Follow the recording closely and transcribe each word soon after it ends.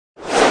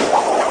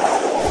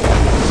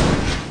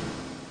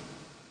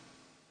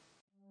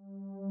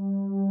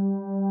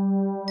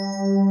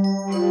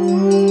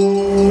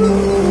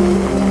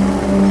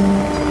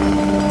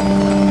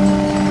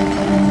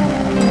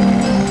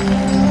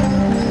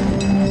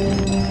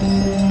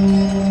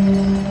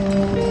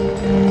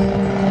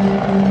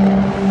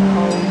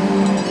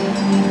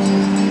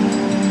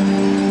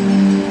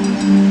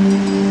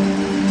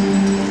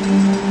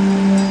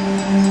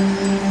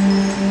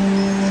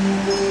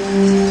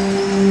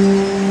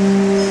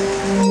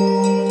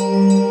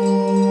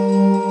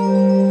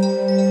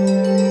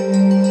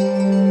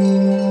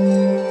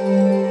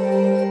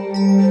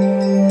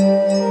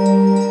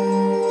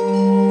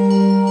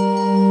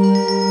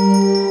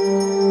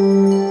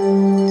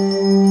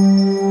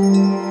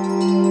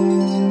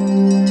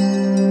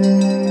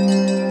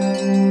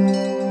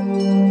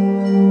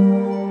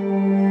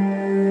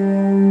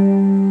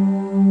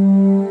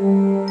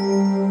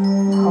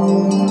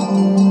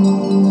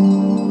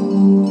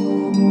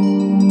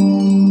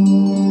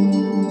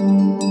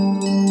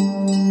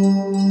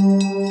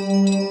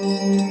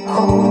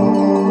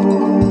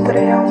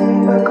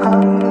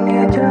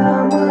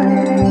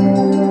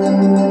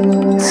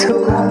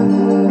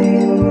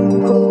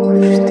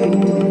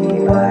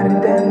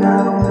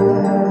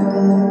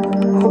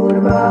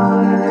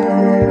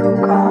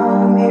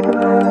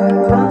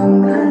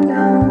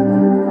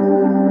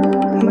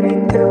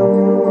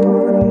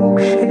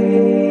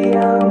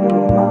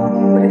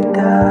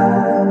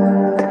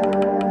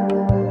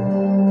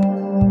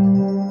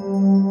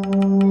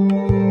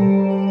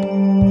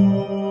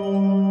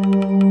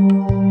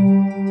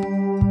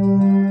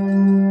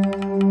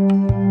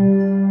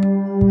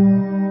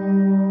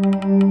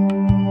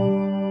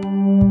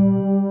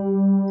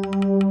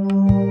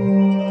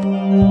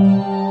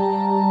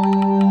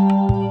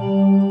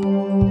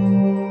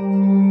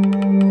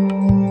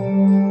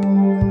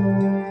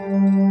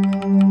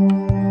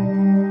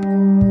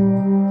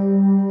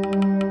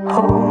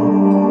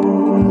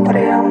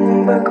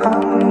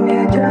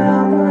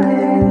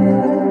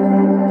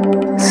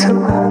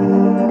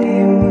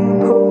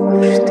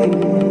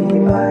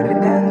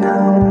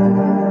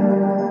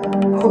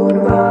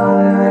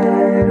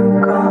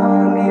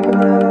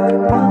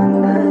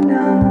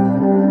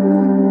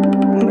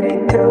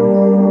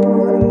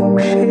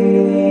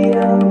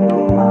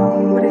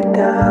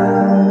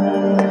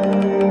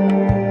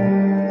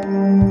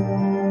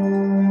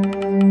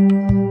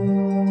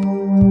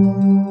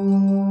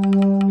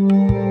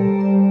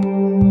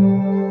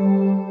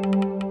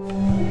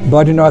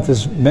Badrinath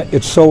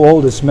it's so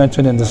old it's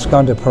mentioned in the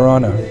Skanda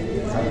Purana.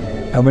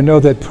 And we know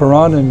that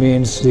Purana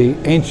means the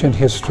ancient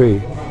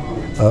history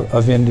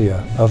of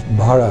India, of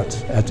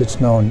Bharat, as it's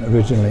known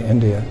originally,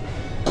 India,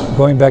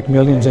 going back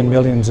millions and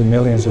millions and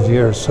millions of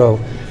years. So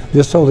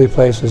this holy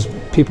place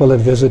people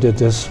have visited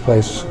this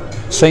place,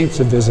 saints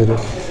have visited,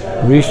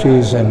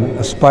 rishis and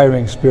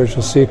aspiring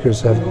spiritual seekers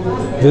have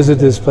visited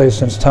this place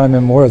since time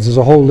immemorial. There's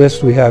a whole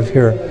list we have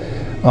here.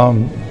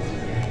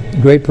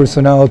 Great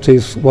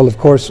personalities, well, of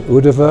course,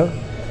 Uddhava.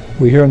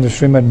 We hear in the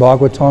Srimad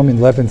Bhagavatam in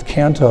 11th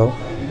canto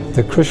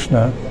that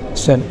Krishna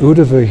sent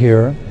Uddhava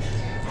here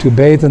to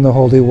bathe in the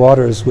holy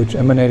waters which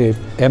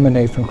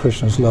emanate from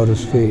Krishna's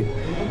lotus feet.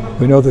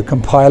 We know the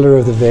compiler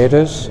of the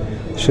Vedas,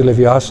 Srila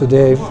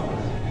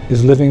Vyasadeva,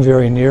 is living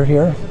very near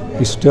here.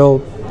 He's still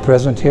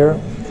present here.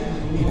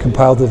 He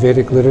compiled the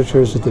Vedic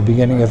literatures at the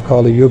beginning of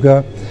Kali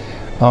Yuga.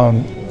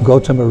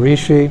 Gautama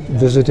Rishi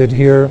visited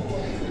here.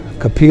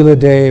 Kapila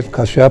Dev,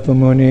 Kashyapa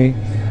Muni,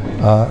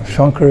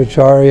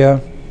 Shankaracharya,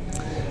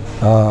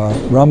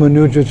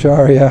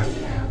 Ramanujacharya,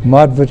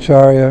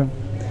 Madhvacharya.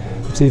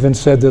 It's even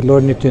said that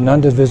Lord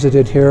Nityananda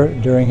visited here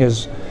during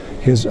his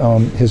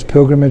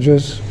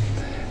pilgrimages.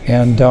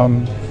 And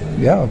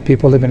yeah,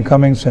 people have been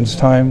coming since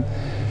time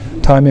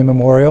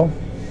immemorial.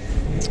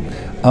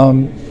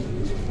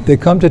 They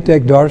come to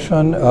take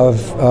darshan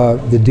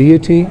of the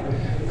deity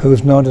who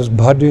is known as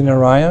Badri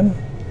Narayan,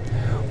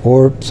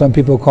 or some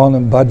people call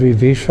him Badri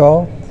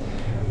Vishal.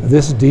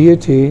 This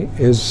deity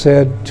is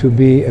said to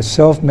be a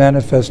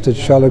self-manifested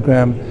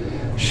salagram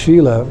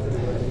sila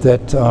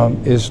that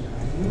is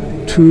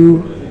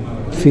 2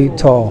 feet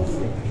tall.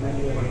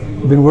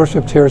 Been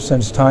worshipped here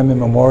since time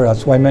immemorial.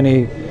 That's why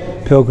many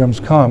pilgrims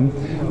come.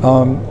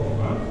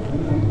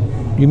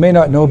 You may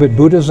not know, but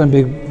Buddhism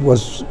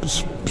was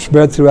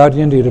spread throughout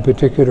India at a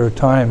particular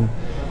time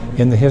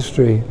in the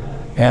history.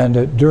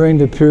 And during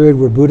the period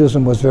where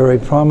Buddhism was very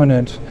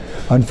prominent,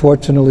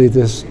 unfortunately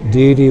this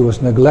deity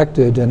was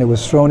neglected and it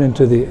was thrown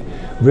into the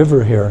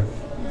river here.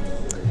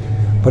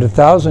 But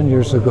 1,000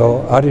 years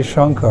ago, Adi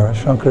Shankar,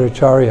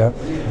 Shankaracharya,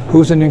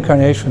 who's an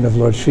incarnation of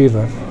Lord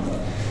Shiva,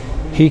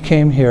 he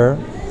came here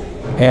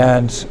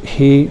and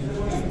he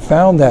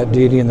found that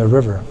deity in the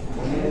river.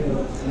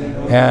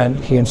 And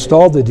he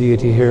installed the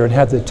deity here and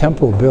had the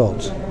temple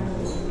built.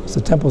 So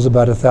the temple's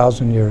about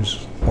 1,000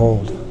 years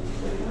old.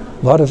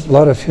 A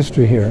lot of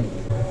history here.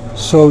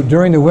 So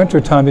during the winter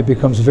time it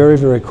becomes very,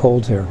 very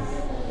cold here.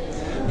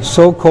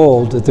 So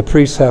cold that the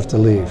priests have to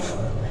leave.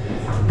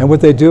 And what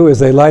they do is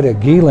they light a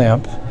ghee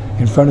lamp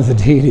in front of the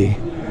deity.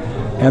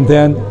 And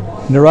then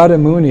Narada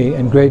Muni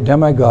and great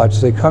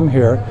demigods, they come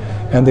here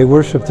and they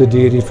worship the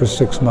deity for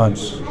 6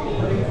 months.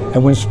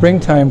 And when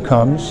springtime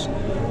comes,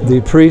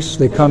 the priests,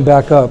 they come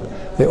back up,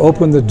 they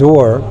open the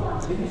door,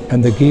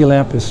 and the ghee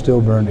lamp is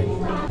still burning.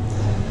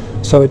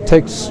 So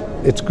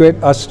it's great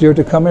austere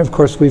to come here. Of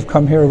course, we've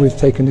come here, we've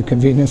taken the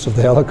convenience of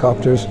the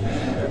helicopters,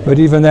 but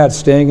even that,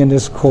 staying in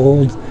this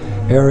cold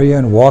area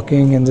and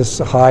walking in this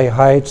high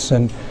heights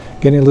and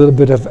getting a little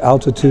bit of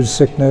altitude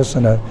sickness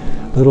and a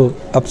little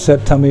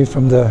upset tummy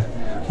from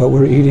what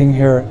we're eating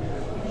here,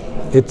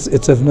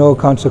 it's of no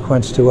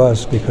consequence to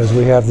us because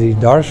we have the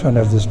darshan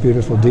of this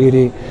beautiful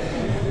deity.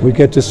 We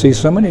get to see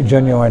so many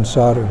genuine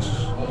sadhus.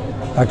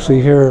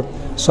 Actually here,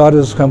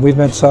 sadhus come, we've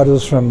met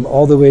sadhus from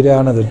all the way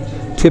down to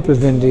the tip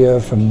of India,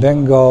 from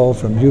Bengal,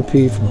 from UP,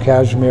 from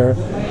Kashmir.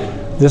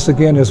 This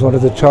again is one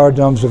of the Char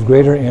Dhams of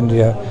Greater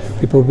India.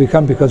 People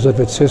become because of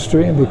its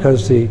history and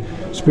because the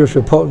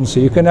spiritual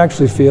potency. You can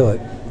actually feel it.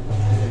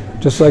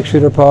 Just like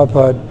Srila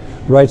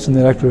Prabhupada writes in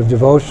the Nectar of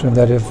Devotion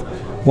that if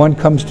one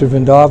comes to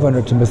Vrindavan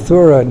or to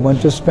Mathura and one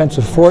just spends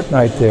a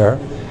fortnight there,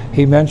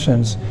 he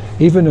mentions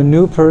even a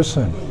new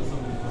person,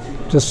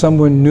 just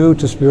someone new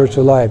to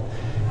spiritual life,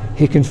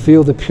 he can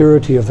feel the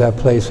purity of that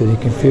place and he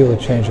can feel a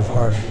change of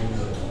heart.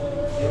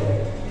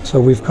 So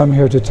we've come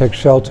here to take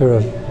shelter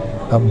of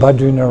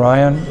Badri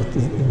Narayan,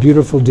 a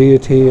beautiful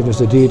deity.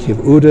 There's a deity of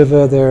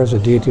Uddhava there, there's a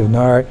deity of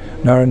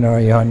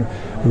Narayan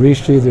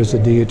Rishi, there's a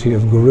deity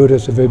of Garuda.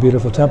 It's a very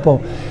beautiful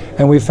temple.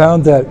 And we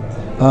found that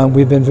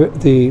we've been,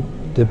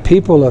 the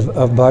people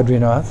of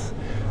Badrinath,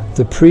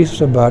 the priests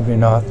of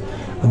Badrinath,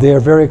 they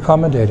are very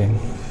accommodating.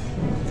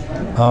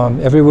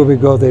 Everywhere we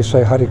go they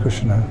say Hare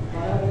Krishna,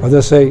 or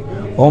they say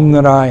Om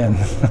Narayan.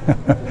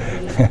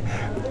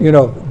 You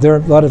know, there are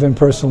a lot of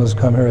impersonalists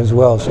come here as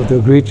well, so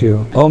they'll greet you.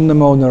 Om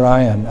Namo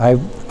Narayan.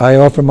 I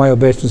offer my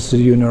obeisance to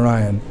you,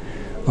 Narayan.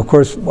 Of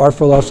course, our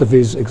philosophy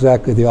is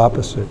exactly the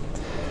opposite.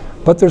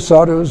 But they're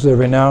sadhus, they're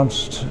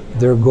renounced,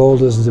 their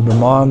goal is the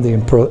Brahman,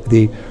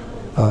 the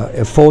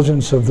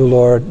effulgence of the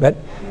Lord. But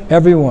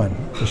everyone,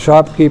 the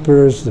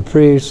shopkeepers, the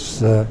priests,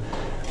 the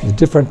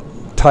different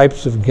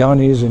types of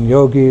jnanis and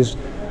yogis,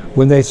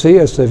 when they see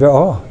us, they go,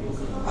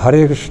 oh,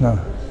 Hare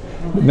Krishna.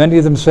 Many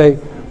of them say,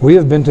 we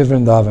have been to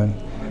Vrindavan.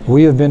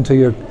 We have been to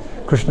your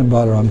Krishna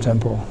Balaram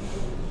temple.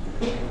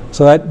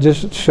 So that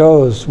just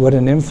shows what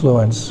an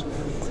influence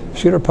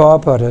Srila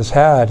Prabhupada has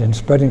had in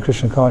spreading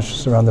Krishna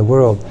consciousness around the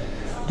world.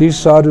 These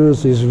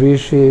sadhus, these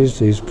rishis,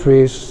 these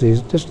priests,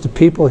 just the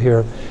people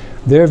here,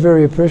 they're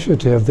very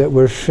appreciative that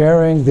we're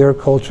sharing their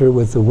culture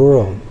with the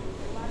world.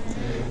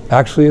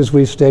 Actually, as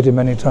we've stated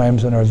many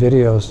times in our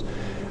videos,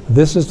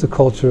 this is the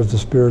culture of the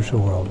spiritual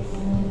world.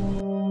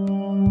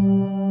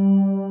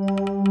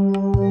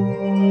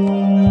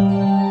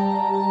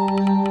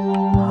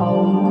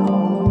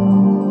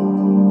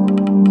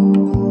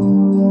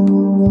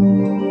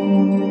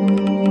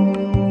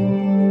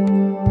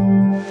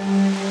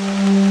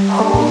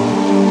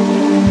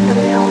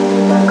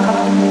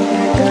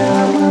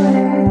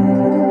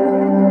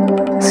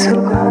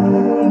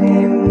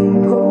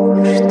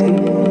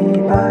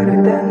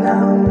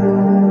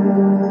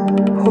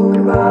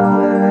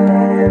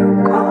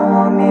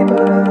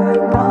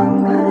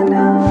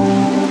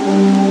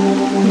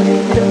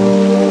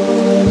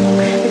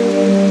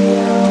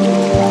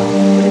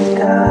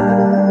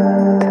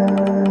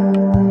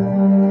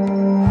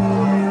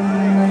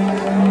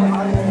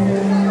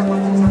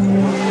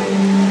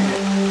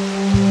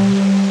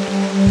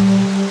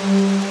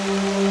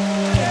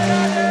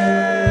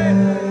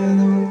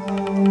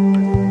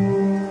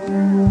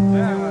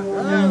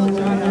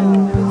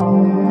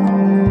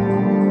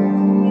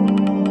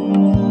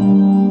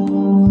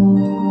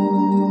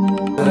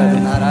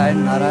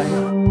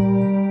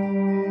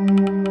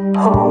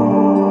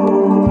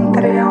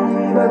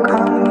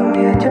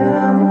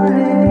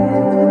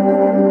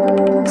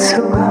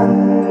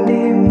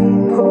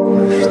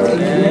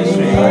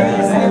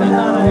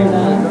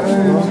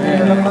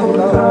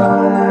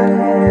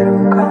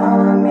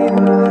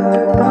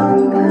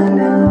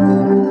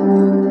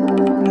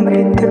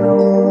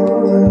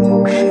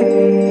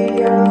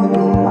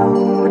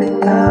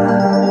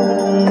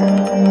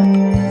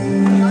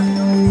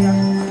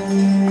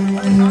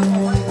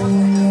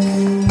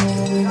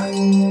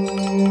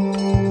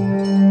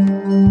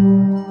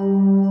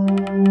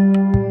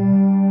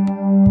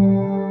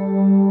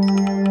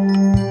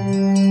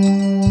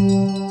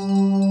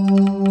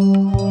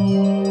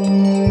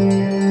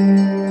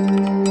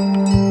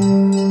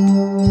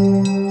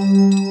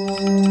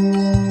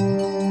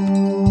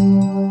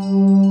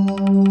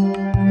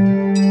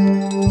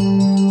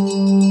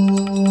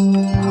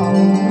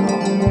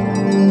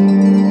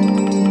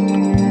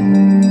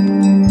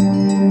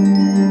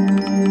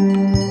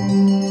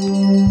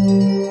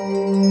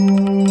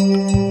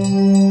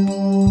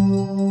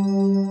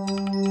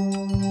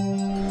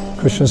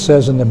 Krishna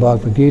says in the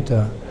Bhagavad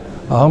Gita,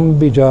 Aham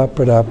bija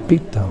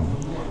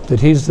pradapitam, that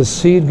he's the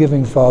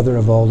seed-giving father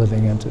of all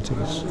living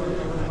entities.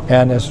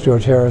 And as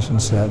George Harrison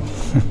said,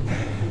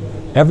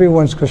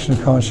 everyone's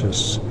Krishna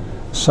conscious.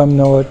 Some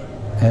know it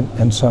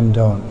and some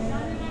don't.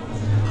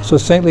 So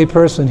saintly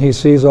person, he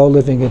sees all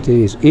living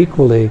entities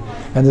equally,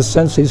 in the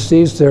sense he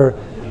sees their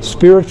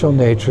spiritual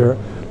nature,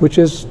 which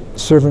is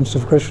servants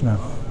of Krishna.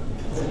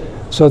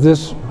 So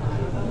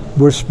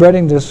we're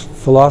spreading this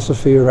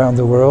philosophy around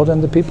the world,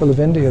 and the people of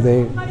India,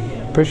 they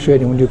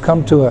appreciate it. When you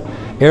come to an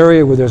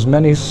area where there's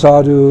many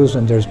sadhus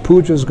and there's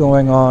pujas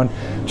going on,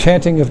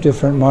 chanting of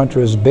different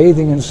mantras,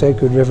 bathing in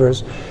sacred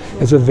rivers,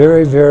 it's a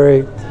very,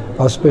 very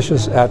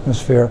auspicious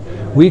atmosphere.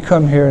 We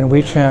come here and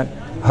we chant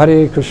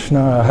Hare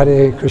Krishna,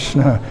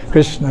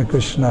 Krishna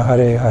Krishna,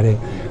 Hare Hare,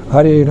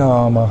 Hare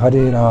Rama,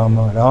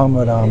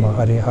 Rama Rama,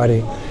 Hare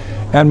Hare.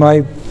 And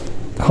my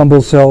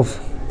humble self,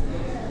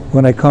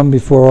 when I come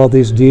before all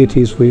these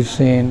deities we've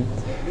seen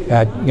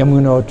at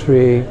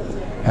Yamunotri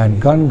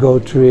and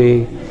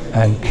Gangotri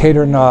and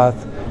Kedarnath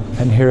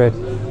and here at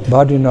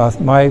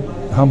Badrinath, my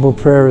humble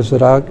prayer is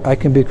that I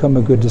can become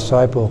a good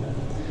disciple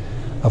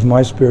of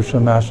my spiritual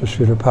master,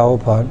 Srila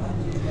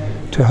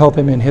Prabhupada, to help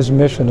him in his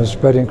mission of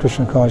spreading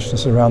Krishna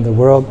consciousness around the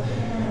world.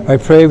 I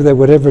pray that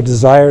whatever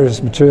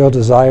desires, material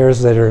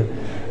desires that are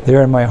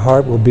there in my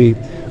heart will be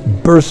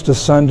burst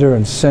asunder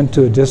and sent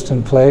to a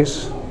distant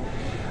place.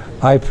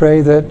 I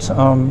pray that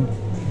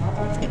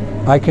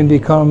I can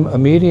become a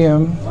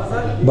medium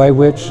by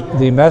which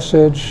the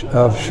message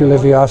of Srila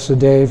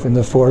Vyasadeva in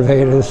the four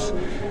Vedas,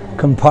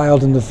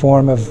 compiled in the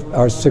form of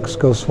our 6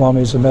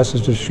 Goswamis, the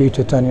message of Sri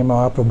Chaitanya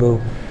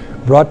Mahaprabhu,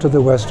 brought to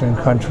the Western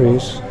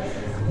countries,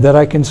 that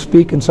I can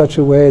speak in such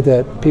a way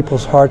that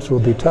people's hearts will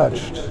be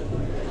touched.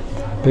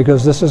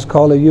 Because this is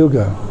Kali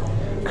Yuga.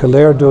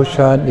 Kaler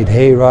Doshan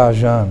Nidhe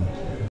Rajan,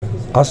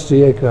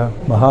 Astiyeka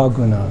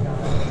Mahaguna.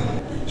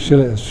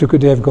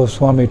 Shukadev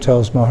Goswami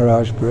tells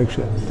Maharaj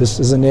Parikshit,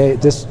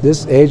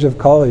 this age of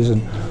Kali is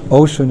an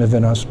ocean of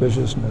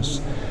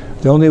inauspiciousness.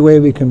 The only way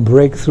we can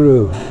break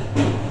through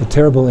the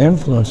terrible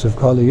influence of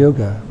Kali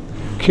Yuga,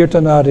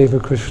 Kirtanadeva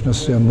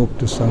Krishnasya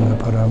Mukta Sangha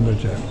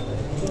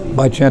Paramraja,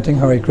 by chanting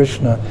Hare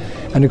Krishna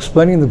and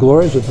explaining the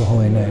glories of the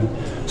holy name.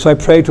 So I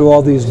pray to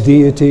all these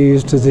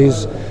deities, to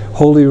these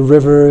holy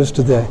rivers,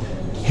 to the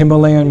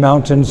Himalayan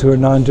mountains who are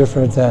none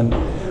different than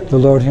the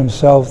Lord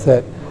himself,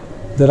 that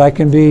I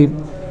can be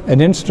an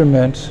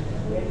instrument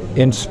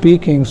in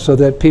speaking so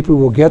that people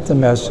will get the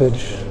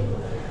message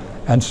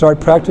and start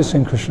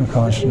practicing Krishna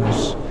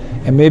consciousness,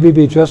 and maybe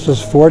be just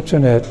as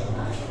fortunate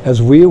as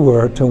we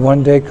were to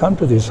one day come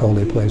to these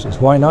holy places.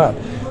 Why not?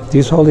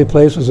 These holy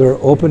places are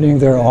opening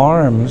their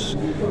arms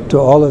to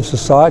all of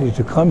society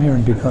to come here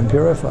and become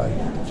purified.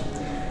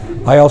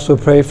 I also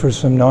pray for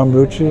some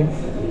namruchi,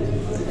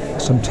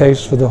 some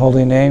taste for the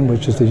holy name,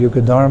 which is the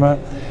Yuga Dharma.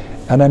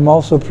 And I'm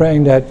also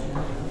praying that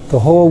the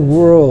whole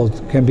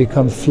world can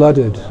become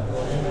flooded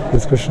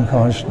with Krishna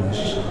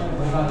consciousness.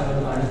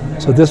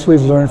 So this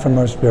we've learned from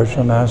our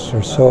spiritual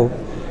master. So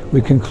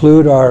we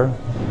conclude our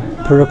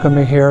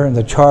Parikrama here in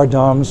the Char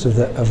Dhams of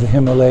the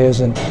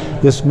Himalayas in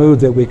this mood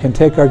that we can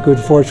take our good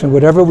fortune,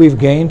 whatever we've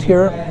gained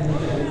here,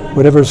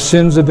 whatever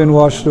sins have been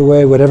washed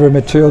away, whatever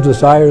material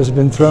desires have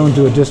been thrown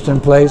to a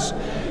distant place,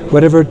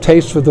 whatever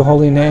taste for the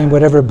holy name,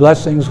 whatever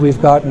blessings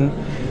we've gotten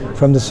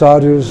from the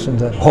sadhus and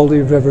the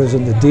holy rivers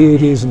and the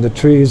deities and the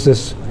trees.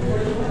 This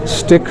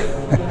stick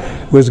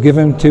was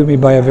given to me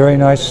by a very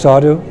nice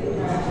sadhu.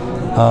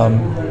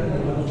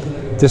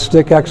 This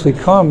stick actually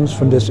comes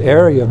from this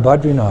area of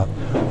Badrinath.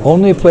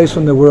 Only place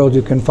in the world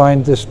you can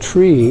find this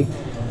tree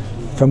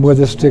from where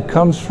the stick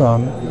comes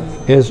from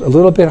is a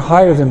little bit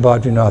higher than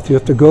Badrinath. You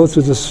have to go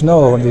through the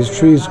snow and these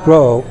trees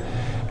grow,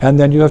 and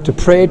then you have to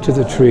pray to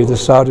the tree, the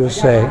sadhus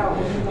say.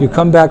 You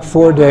come back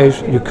 4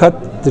 days, you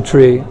cut the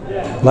tree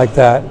like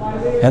that,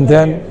 and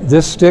then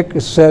this stick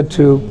is said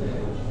to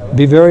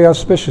be very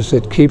auspicious.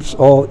 It keeps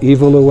all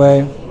evil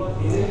away.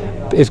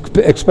 It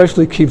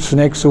especially keeps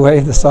snakes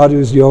away. The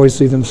sadhus, you always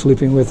see them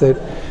sleeping with it.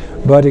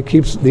 But it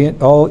keeps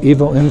all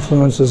evil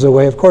influences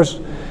away. Of course,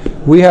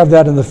 we have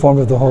that in the form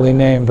of the holy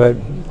name, but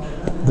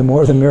the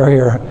more the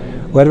merrier.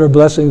 Whatever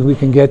blessings we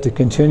can get to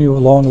continue a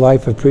long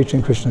life of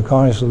preaching Krishna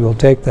consciousness, we'll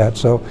take that.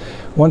 So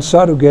one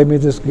sadhu gave me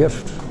this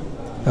gift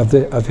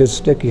of his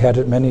stick. He had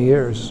it many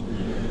years.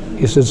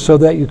 He said, so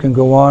that you can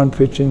go on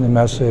preaching the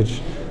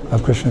message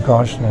of Krishna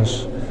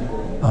consciousness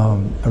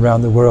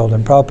around the world.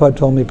 And Prabhupada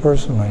told me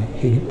personally,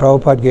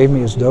 Prabhupada gave me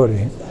his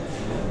dhoti.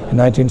 In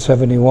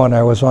 1971,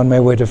 I was on my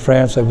way to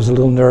France. I was a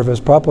little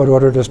nervous. Prabhupada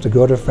ordered us to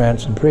go to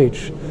France and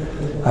preach.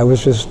 I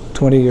was just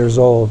 20 years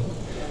old.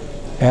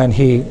 And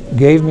he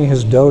gave me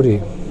his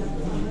dhoti.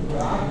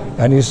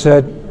 And he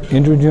said,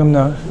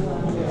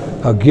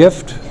 Indradyumna, a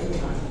gift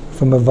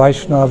from a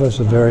Vaishnava is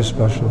a very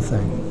special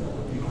thing.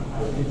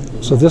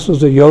 So this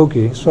was a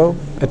yogi, so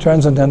a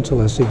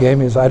transcendentalist. He gave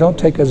me his, I don't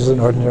take it as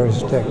an ordinary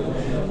stick.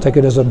 Take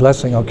it as a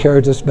blessing. I'll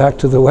carry this back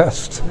to the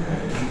West.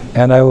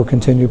 And I will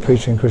continue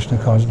preaching Krishna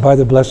consciousness by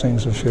the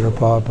blessings of Srila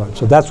Prabhupada.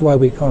 So that's why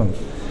we come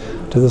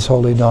to this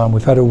holy Dham.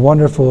 We've had a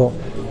wonderful,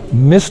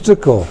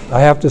 mystical,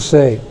 I have to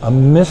say, a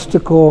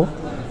mystical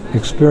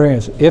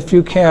experience. If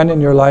you can in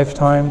your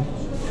lifetime,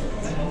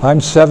 I'm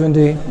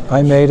 70,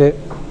 I made it.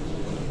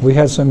 We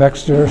had some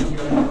extra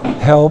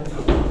help,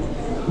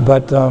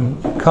 but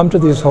come to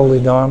these holy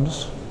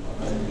Dhams,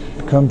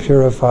 become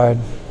purified,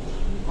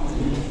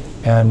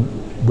 and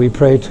we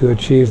pray to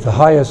achieve the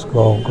highest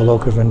goal,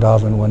 Goloka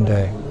Vrindavan, one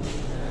day.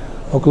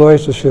 Oh,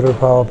 glories to Srila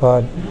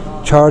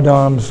Prabhupada, Char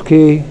Dhams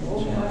ki,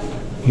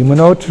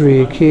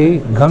 Yamunotri ki,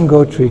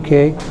 Gangotri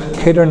ki,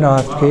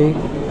 Kedarnath ki,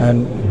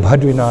 and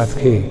Badrinath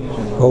ki.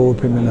 Go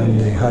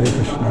Premanandi, Hare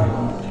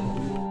Krishna.